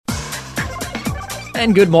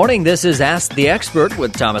And good morning. This is Ask the Expert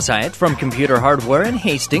with Thomas Hyatt from Computer Hardware in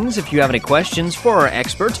Hastings. If you have any questions for our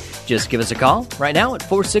expert, just give us a call right now at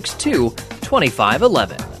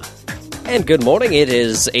 462-2511. And good morning. It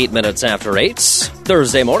is 8 minutes after 8.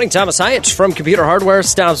 Thursday morning, Thomas Hyatt from Computer Hardware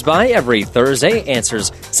stops by every Thursday,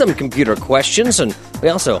 answers some computer questions, and we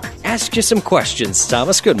also ask you some questions.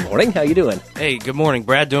 Thomas, good morning. How you doing? Hey, good morning,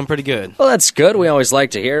 Brad. Doing pretty good. Well, that's good. We always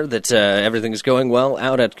like to hear that everything's going well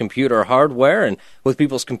out at Computer Hardware and with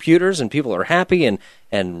people's computers, and people are happy and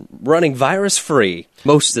running virus-free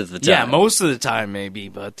most of the time. Yeah, most of the time maybe,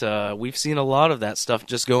 but we've seen a lot of that stuff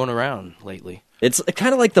just going around lately. It's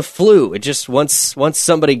kind of like the flu. It just, once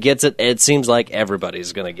somebody gets it, it seems like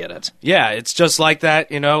everybody's going to get it. Yeah, it's just like that,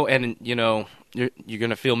 and you're going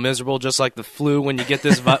to feel miserable just like the flu when you get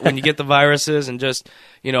this when you get the viruses, and just,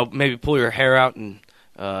 maybe pull your hair out and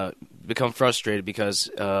become frustrated because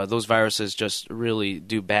those viruses just really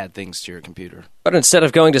do bad things to your computer. But instead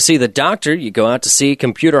of going to see the doctor, you go out to see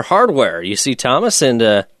Computer Hardware. You see Thomas,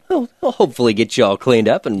 and he'll hopefully get you all cleaned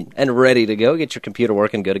up and ready to go, get your computer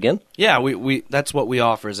working good again. Yeah, we that's what we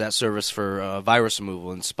offer, is that service for virus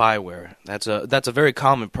removal and spyware. That's a very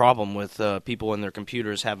common problem with people and their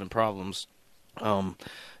computers having problems.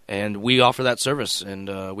 And we offer that service,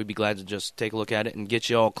 and we'd be glad to just take a look at it and get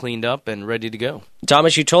you all cleaned up and ready to go.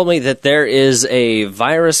 Thomas, you told me that there is a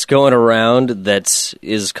virus going around that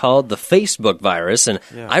is called the Facebook virus, and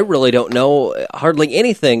yeah. I really don't know hardly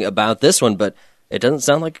anything about this one, but it doesn't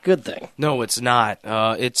sound like a good thing. No, it's not.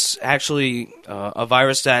 It's actually a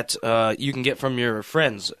virus that you can get from your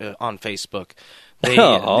friends on Facebook.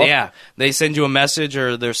 They send you a message,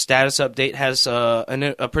 or their status update has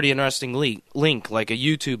a pretty interesting link, like a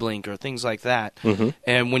YouTube link or things like that. Mm-hmm.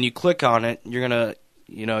 And when you click on it,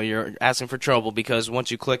 you're asking for trouble, because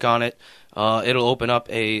once you click on it, it'll open up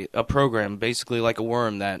a program, basically like a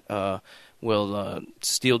worm, that will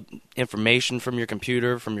steal information from your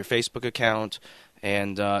computer, from your Facebook account,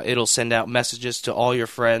 and it'll send out messages to all your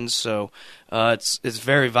friends. So it's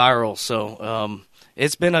very viral. So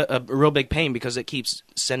it's been a real big pain, because it keeps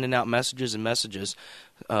sending out messages and messages.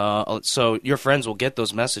 So your friends will get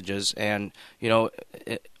those messages, and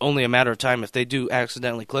only a matter of time, if they do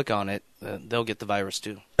accidentally click on it, they'll get the virus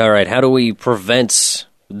too. All right, how do we prevent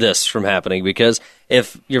this from happening? Because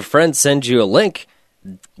if your friend sends you a link,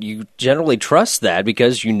 you generally trust that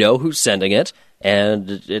because you know who's sending it,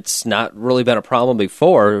 and it's not really been a problem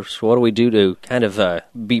before. So what do we do to kind of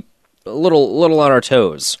be a little on our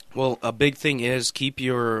toes? Well, a big thing is keep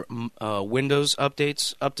your Windows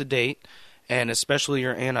updates up to date, and especially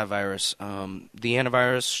your antivirus. The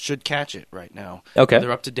antivirus should catch it right now. Okay,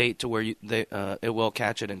 they're up to date to where it will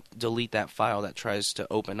catch it and delete that file that tries to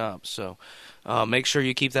open up. So make sure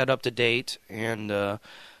you keep that up to date, and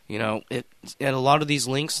and a lot of these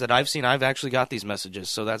links that I've seen, I've actually got these messages,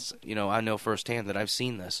 so that's, I know firsthand that I've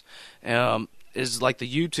seen this. Is like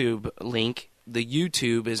the YouTube link. The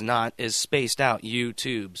YouTube is spaced out,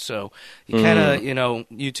 YouTube. So you kind of,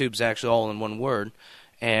 YouTube's actually all in one word,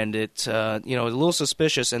 and it's, a little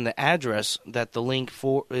suspicious, and the address that the link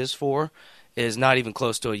is not even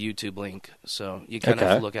close to a YouTube link. So you kind of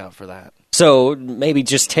have to look out for that. So maybe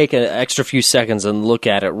just take an extra few seconds and look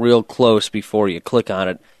at it real close before you click on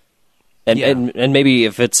it. And maybe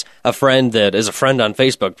if it's a friend that is a friend on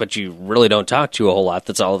Facebook, but you really don't talk to a whole lot,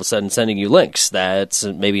 that's all of a sudden sending you links, that's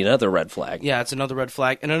maybe another red flag. Yeah, it's another red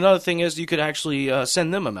flag. And another thing is, you could actually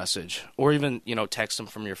send them a message, or even text them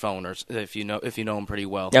from your phone, or if you know them pretty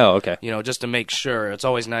well. Oh, okay. Just to make sure. It's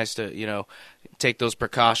always nice to take those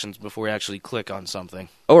precautions before you actually click on something.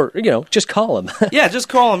 Or just call them. Yeah, just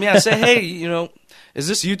call them. Yeah, say, hey, is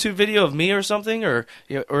this YouTube video of me or something, or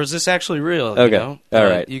is this actually real? Okay, all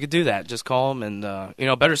right. You could do that. Just call them, and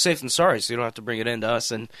better safe than sorry, so you don't have to bring it into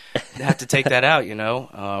us and have to take that out.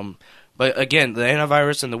 But again, the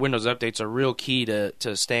antivirus and the Windows updates are real key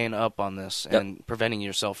to staying up on this and preventing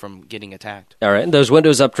yourself from getting attacked. All right, and those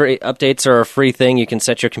Windows updates are a free thing. You can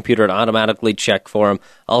set your computer to automatically check for them.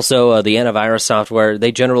 Also, the antivirus software,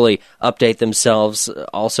 they generally update themselves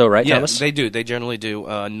also, right, Thomas? Yeah, they do. They generally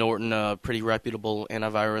do. Norton, pretty reputable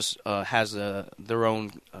antivirus, has their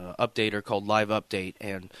own updater called Live Update,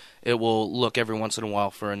 and it will look every once in a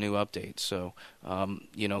while for a new update. So,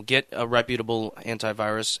 get a reputable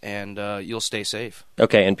antivirus, and you'll stay safe.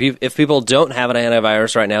 Okay, and if people don't have an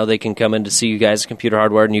antivirus right now, they can come in to see you guys at Computer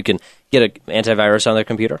Hardware, and you can get an antivirus on their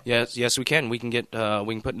computer? Yes, we can. We can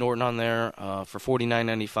put Norton on there for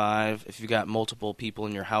 $49.95. If you got multiple people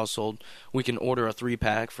in your household, we can order a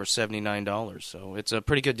 3-pack for $79. So it's a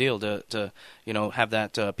pretty good deal to have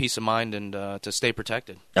that peace of mind and to stay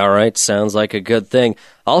protected. All right, sounds like a good thing.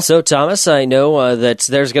 Also, Thomas, I know that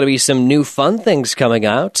there's going to be some new fun things coming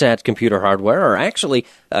out at Computer Hardware, or actually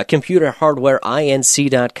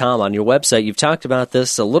computerhardwareinc.com on your website. You've talked about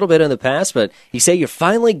this a little bit in the past, but you say you're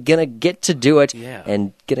finally going to get to do it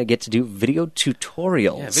and going to get to do video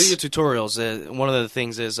tutorials. Yeah, video tutorials. One of the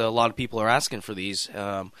things is a lot of people are asking for these.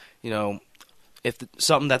 If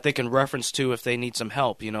something that they can reference to if they need some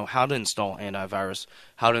help, how to install antivirus,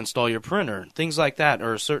 how to install your printer, things like that,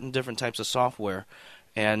 or certain different types of software.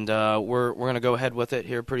 And we're going to go ahead with it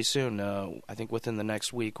here pretty soon. I think within the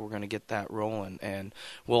next week we're going to get that rolling, and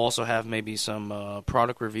we'll also have maybe some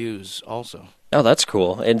product reviews also. Oh, that's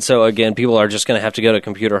cool. And so, again, people are just going to have to go to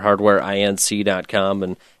computerhardwareinc.com,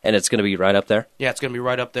 and it's going to be right up there? Yeah, it's going to be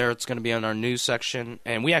right up there. It's going to be in our news section,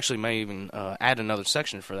 and we actually may even add another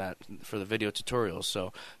section for that, for the video tutorials.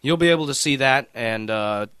 So you'll be able to see that, and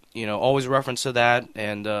always reference to that,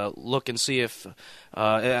 and look and see if,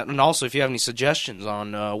 and also if you have any suggestions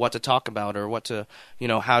on what to talk about, or what to,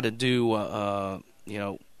 how to do,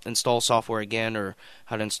 install software again, or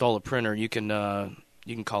how to install a printer, you can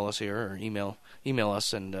call us here or email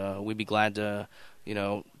us, and we'd be glad to,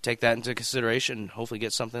 take that into consideration and hopefully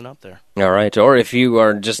get something up there. All right. Or if you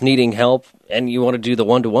are just needing help and you want to do the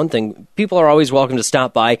one-to-one thing, people are always welcome to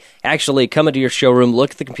stop by, actually come into your showroom,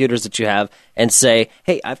 look at the computers that you have, and say,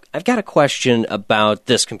 hey, I've got a question about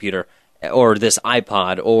this computer, or this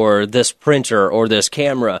iPod, or this printer, or this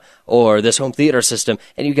camera, or this home theater system,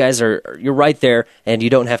 and you guys you're right there, and you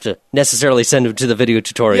don't have to necessarily send them to the video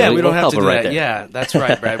tutorial. Yeah, we don't have to do right that. There. Yeah, that's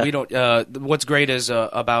right, Brad. We don't. What's great is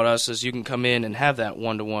about us is you can come in and have that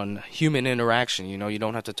one-to-one human interaction. You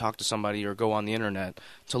don't have to talk to somebody or go on the internet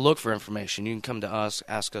to look for information. You can come to us,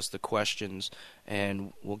 ask us the questions,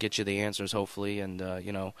 and we'll get you the answers, hopefully, and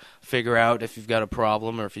figure out if you've got a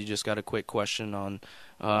problem or if you just got a quick question on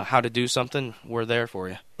how to do something. We're there for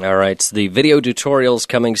you. All right, so the video tutorials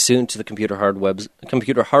coming soon to the Computer Hardware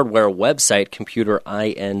website,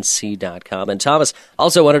 computerinc.com. And Thomas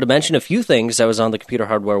also wanted to mention a few things that was on the Computer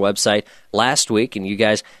Hardware website last week, and you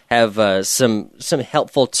guys have some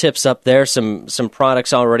helpful tips up there, some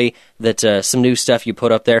products already, that some new stuff you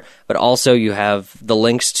put up there, but also you have the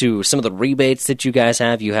links to some of the rebates that you guys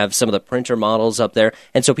have. You have some of the printer models up there,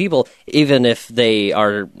 and so people, even if they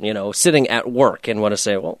are sitting at work and want to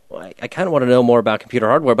say, well, I kind of want to know more about computer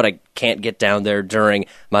hardware, but I can't get down there during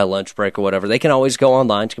my lunch break or whatever, they can always go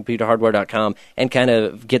online to computerhardware.com and kind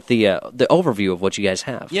of get the overview of what you guys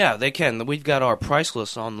have. Yeah, they can. We've got our price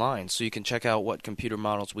list online, so you can check out what computer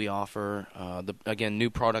models we offer. Again, new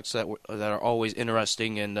products that are always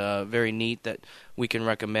interesting and very neat that we can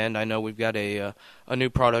recommend. I know we've got a new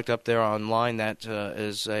product up there online that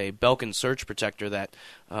is a Belkin surge protector that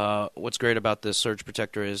what's great about this surge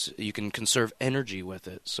protector is you can conserve energy with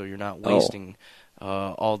it, so you're not wasting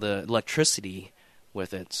all the electricity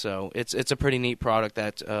with it. So it's a pretty neat product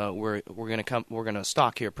that we're gonna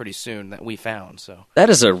stock here pretty soon that we found. So that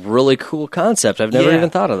is a really cool concept. I've never even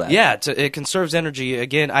thought of that. Yeah, it conserves energy.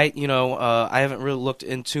 Again, I haven't really looked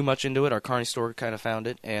in too much into it. Our Kearney store kind of found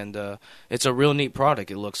it, and it's a real neat product.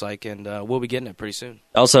 It looks like, and we'll be getting it pretty soon.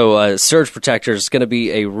 Also, surge protector is going to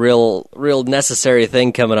be a real necessary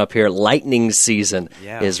thing coming up here. Lightning season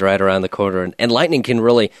is right around the corner, and lightning can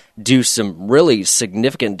really do some really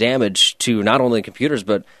significant damage to not only computers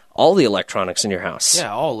but all the electronics in your house.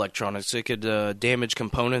 Yeah, all electronics. It could damage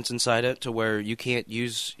components inside it to where you can't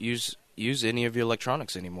use any of your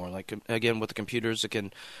electronics anymore. Like, again, with the computers, it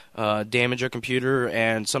can damage your computer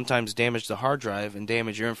and sometimes damage the hard drive and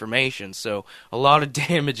damage your information. So a lot of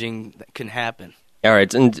damaging that can happen. All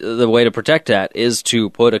right, and the way to protect that is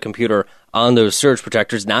to put a computer on those surge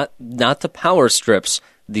protectors, not the power strips,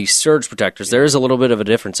 the surge protectors. There is a little bit of a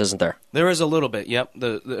difference, isn't there? There is a little bit, yep.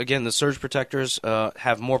 Again, the surge protectors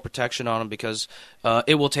have more protection on them because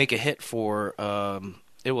it will take a hit for the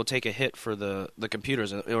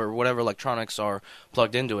computers or whatever electronics are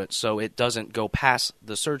plugged into it, so it doesn't go past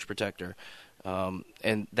the surge protector.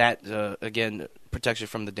 And that, again, protects you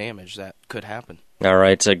from the damage that could happen. All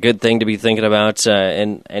right, it's a good thing to be thinking about.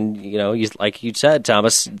 And like you said,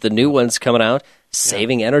 Thomas, the new one's coming out,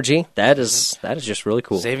 saving energy. That is just really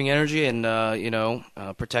cool. Saving energy and,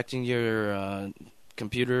 protecting your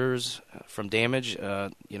computers from damage.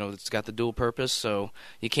 It's got the dual purpose, so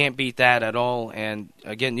you can't beat that at all. And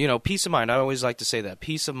again, peace of mind. I always like to say that,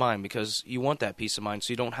 peace of mind, because you want that peace of mind,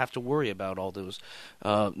 so you don't have to worry about all those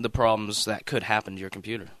the problems that could happen to your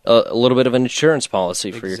computer. A little bit of an insurance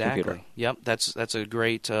policy for your computer. Yep, that's a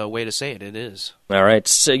great way to say it. It is. All right.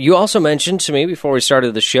 So you also mentioned to me before we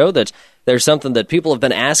started the show that there's something that people have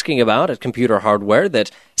been asking about at Computer Hardware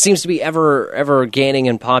that seems to be ever gaining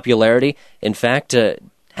in popularity. In fact,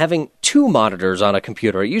 having 2 monitors on a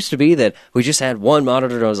computer. It used to be that we just had one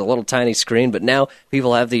monitor that was a little tiny screen, but now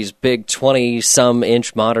people have these big 20-some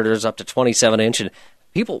inch monitors up to 27-inch, and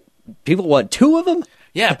people want 2 of them?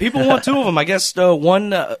 Yeah, people want 2 of them. I guess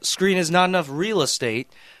one screen is not enough real estate.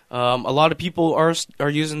 A lot of people are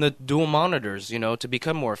using the dual monitors, to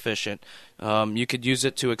become more efficient. You could use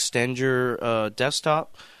it to extend your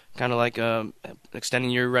desktop, kind of like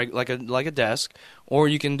extending your like a desk, or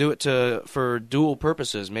you can do it for dual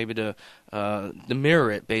purposes, maybe to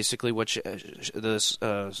mirror it basically. Which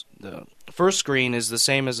the first screen is the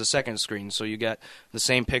same as the second screen, so you get the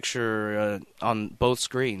same picture on both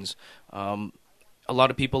screens. A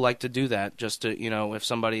lot of people like to do that, just to, if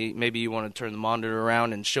somebody, maybe you want to turn the monitor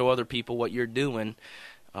around and show other people what you're doing.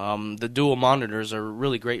 The dual monitors are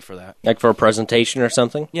really great for that. Like for a presentation or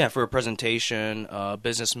something? Yeah, for a presentation,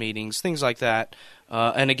 business meetings, things like that.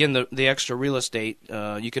 And again, the extra real estate,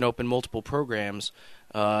 you can open multiple programs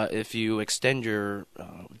if you extend your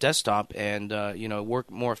desktop and, work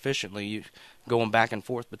more efficiently, going back and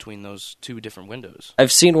forth between those 2 different windows.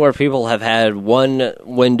 I've seen where people have had one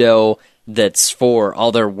window that's for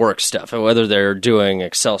all their work stuff, whether they're doing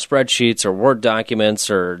Excel spreadsheets or Word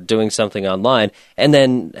documents or doing something online, and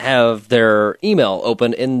then have their email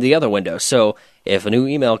open in the other window. So if a new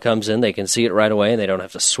email comes in, they can see it right away, and they don't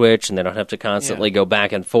have to switch, and they don't have to constantly go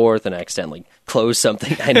back and forth and accidentally close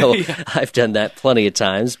something. I know I've done that plenty of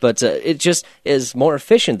times, but it just is more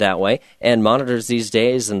efficient that way, and monitors these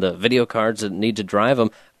days and the video cards that need to drive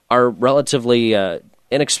them are relatively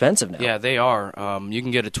inexpensive now. Yeah, they are. You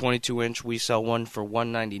can get a 22-inch. We sell one for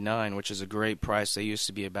 $199, which is a great price. They used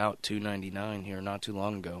to be about $299 here not too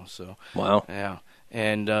long ago. So wow. Yeah,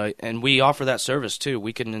 and we offer that service too.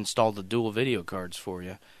 We can install the dual video cards for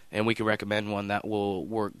you, and we can recommend one that will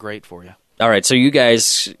work great for you. All right, so you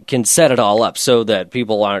guys can set it all up so that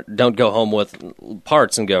people don't go home with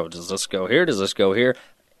parts and go, does this go here? Does this go here?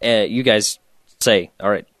 You guys say, all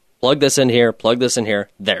right, plug this in here,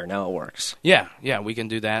 there, now it works. Yeah, we can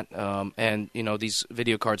do that. And, these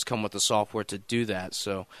video cards come with the software to do that.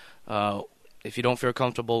 So if you don't feel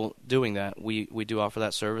comfortable doing that, we do offer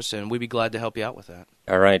that service, and we'd be glad to help you out with that.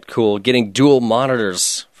 All right, cool. Getting dual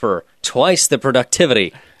monitors for twice the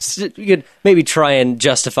productivity. You could maybe try and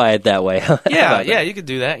justify it that way. Yeah, you could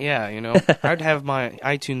do that. Yeah, I'd have my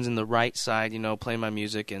iTunes in the right side, playing my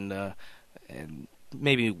music and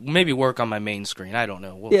maybe work on my main screen. I don't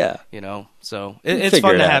know. So it's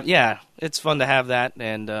fun to have. Yeah, it's fun to have that,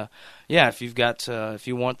 and if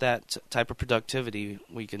you want that type of productivity,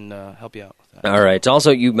 we can help you out with that. All right.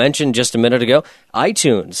 Also, you mentioned just a minute ago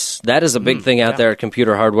iTunes. That is a big thing out there at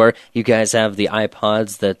Computer Hardware. You guys have the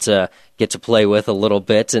iPods that get to play with a little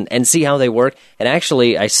bit and see how they work. And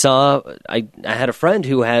actually, I had a friend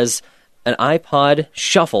who has an iPod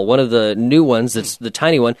Shuffle, one of the new ones. That's the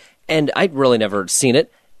tiny one. And I'd really never seen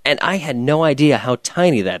it, and I had no idea how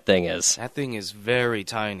tiny that thing is. That thing is very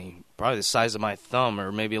tiny, probably the size of my thumb, or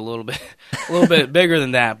maybe a little bit bigger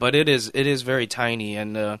than that. But it is very tiny,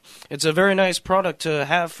 and it's a very nice product to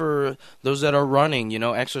have for those that are running,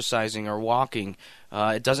 exercising or walking.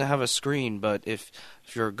 It doesn't have a screen, but if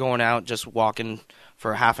you're going out just walking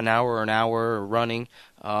for half an hour or an hour or running,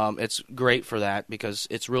 it's great for that because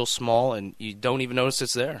it's real small and you don't even notice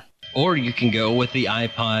it's there. Or you can go with the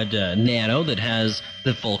iPod Nano that has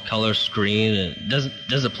the full color screen. Does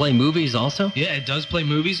it play movies also? Yeah, it does play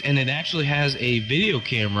movies, and it actually has a video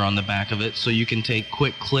camera on the back of it, so you can take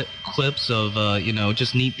quick clips of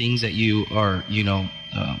just neat things that you are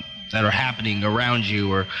that are happening around you,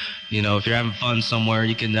 or if you're having fun somewhere,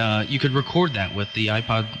 you could record that with the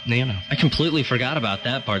iPod Nano. I completely forgot about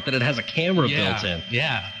that part, that it has a camera built in.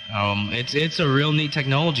 Yeah. It's a real neat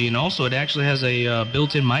technology, and also it actually has a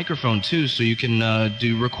built-in microphone too, so you can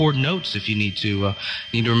record notes if you need to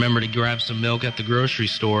remember to grab some milk at the grocery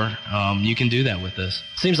store. You can do that with this.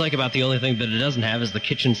 Seems like about the only thing that it doesn't have is the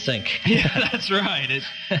kitchen sink. Yeah, that's right.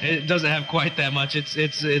 It doesn't have quite that much. It's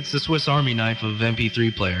the Swiss Army knife of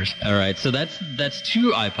MP3 players. All right, so that's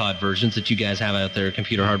 2 iPod versions that you guys have out there at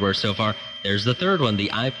Computer Hardware so far. there's the third one, the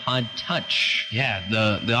iPod Touch. Yeah,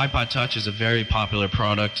 the iPod Touch is a very popular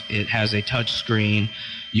product. It has a touch screen.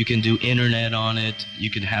 You can do internet on it. You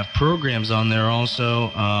can have programs on there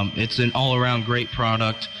also. It's an all-around great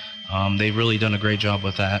product. They've really done a great job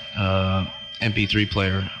with that. MP3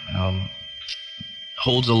 player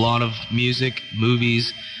holds a lot of music,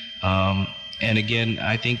 movies, and again,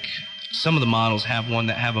 I think some of the models have one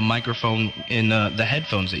that have a microphone in the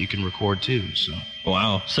headphones that you can record too. So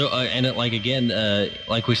wow. So and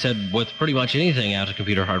like we said, with pretty much anything out of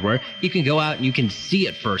computer hardware, you can go out and you can see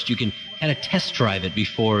it first. You can kind of test drive it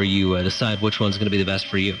before you decide which one's going to be the best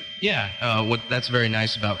for you. Yeah, what that's very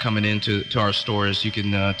nice about coming into our stores. You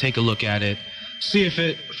can take a look at it, see if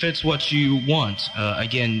it fits what you want.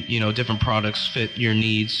 Again, different products fit your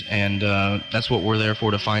needs, and that's what we're there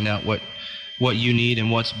for, to find out what you need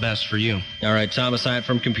and what's best for you. All right, Thomas Hyatt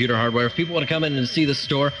from Computer Hardware. If people want to come in and see the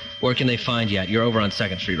store, where can they find you at? You're over on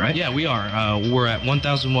 2nd Street, right? Yeah, we are. We're at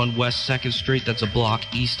 1001 West 2nd Street. That's a block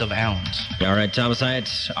east of Allen's. All right, Thomas Hyatt,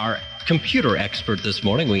 our computer expert this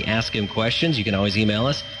morning. We ask him questions. You can always email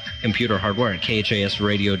us,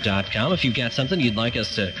 computerhardware@khasradio.com. If you've got something you'd like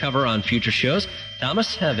us to cover on future shows.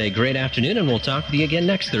 Thomas, have a great afternoon, and we'll talk with you again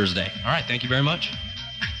next Thursday. All right, thank you very much.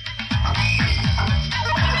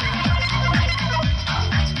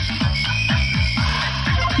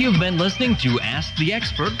 You've been listening to Ask the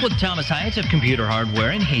Expert with Thomas Hyatt of Computer Hardware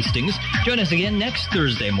in Hastings. Join us again next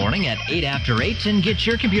Thursday morning at 8 after 8 and get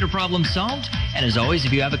your computer problem solved. And as always,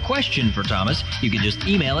 if you have a question for Thomas, you can just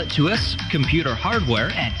email it to us,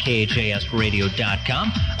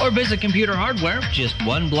 computerhardware@khasradio.com, or visit Computer Hardware just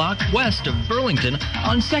one block west of Burlington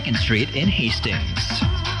on 2nd Street in Hastings.